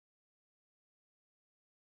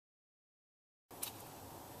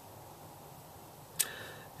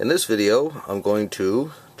In this video, I'm going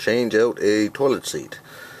to change out a toilet seat.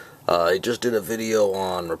 I just did a video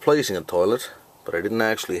on replacing a toilet, but I didn't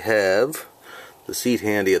actually have the seat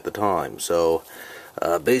handy at the time. So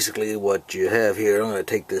basically what you have here, I'm going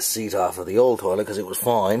to take this seat off of the old toilet because it was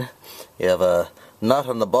fine. You have a nut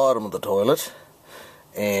on the bottom of the toilet,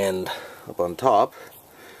 and up on top,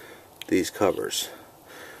 these covers.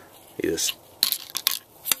 You just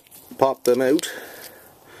pop them out.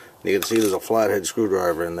 You can see there's a flathead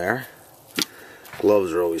screwdriver in there.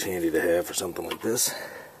 Gloves are always handy to have for something like this.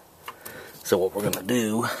 So what we're going to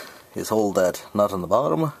do is hold that nut on the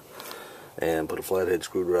bottom and put a flathead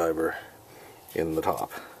screwdriver in the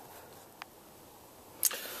top.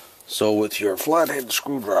 So with your flathead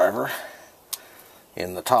screwdriver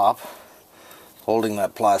in the top, holding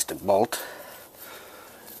that plastic bolt,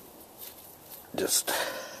 just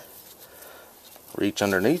reach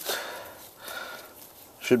underneath.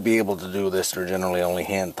 Should be able to do this. They're generally only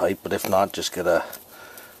hand tight, but if not, just get a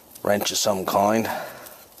wrench of some kind.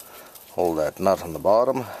 Hold that nut on the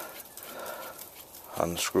bottom,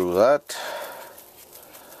 unscrew that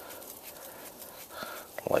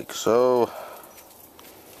like so,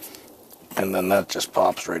 and then that just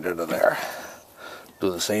pops right out of there.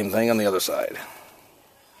 Do the same thing on the other side.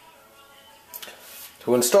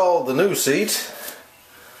 To install the new seat,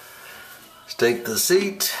 just take the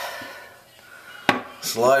seat,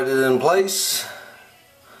 slide it in place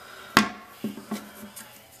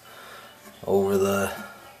over the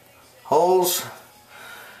holes.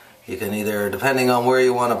 You can either, depending on where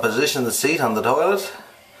you want to position the seat on the toilet,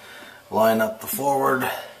 line up the forward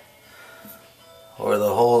or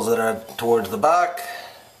the holes that are towards the back.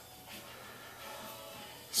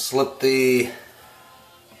 Slip the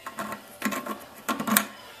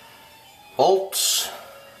bolts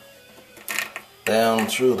down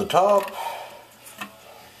through the top.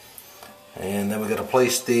 And then we're going to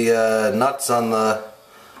place the nuts on the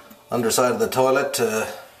underside of the toilet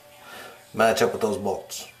to match up with those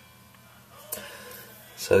bolts.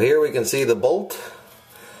 So here we can see the bolt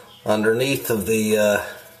underneath of the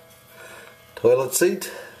toilet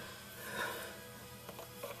seat.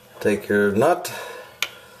 Take your nut,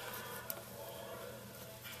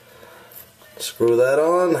 screw that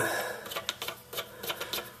on,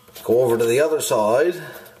 go over to the other side,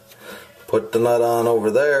 put the nut on over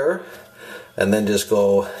there, and then just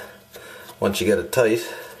go, once you get it tight,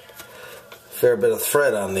 a fair bit of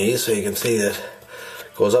thread on these so you can see it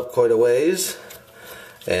goes up quite a ways,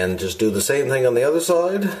 and just do the same thing on the other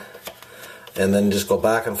side, and then just go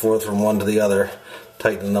back and forth from one to the other,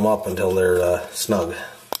 tightening them up until they're snug.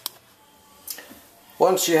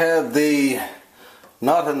 Once you have the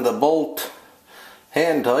nut and the bolt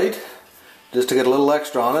hand tight, just to get a little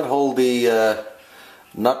extra on it, hold the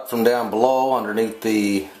nut from down below underneath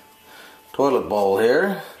the toilet bowl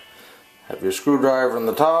here. Have your screwdriver on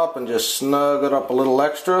the top and just snug it up a little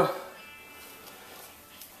extra.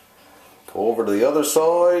 Go over to the other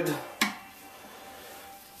side.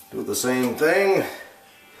 Do the same thing.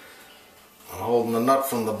 Holding the nut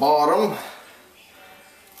from the bottom.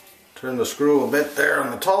 Turn the screw a bit there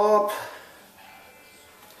on the top.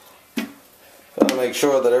 Got to make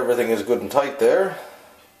sure that everything is good and tight there.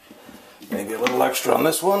 Maybe a little extra on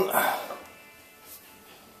this one.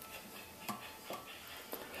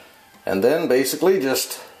 And then basically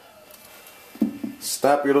just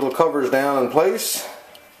snap your little covers down in place.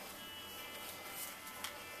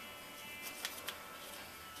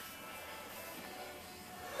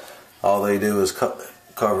 All they do is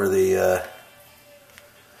cover the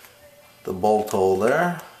bolt hole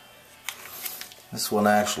there. This one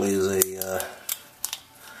actually is a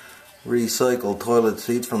recycled toilet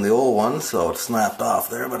seat from the old one, so it snapped off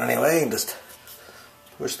there. But anyway, just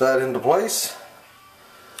push that into place.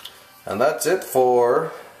 And that's it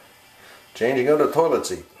for changing out a toilet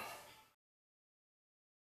seat.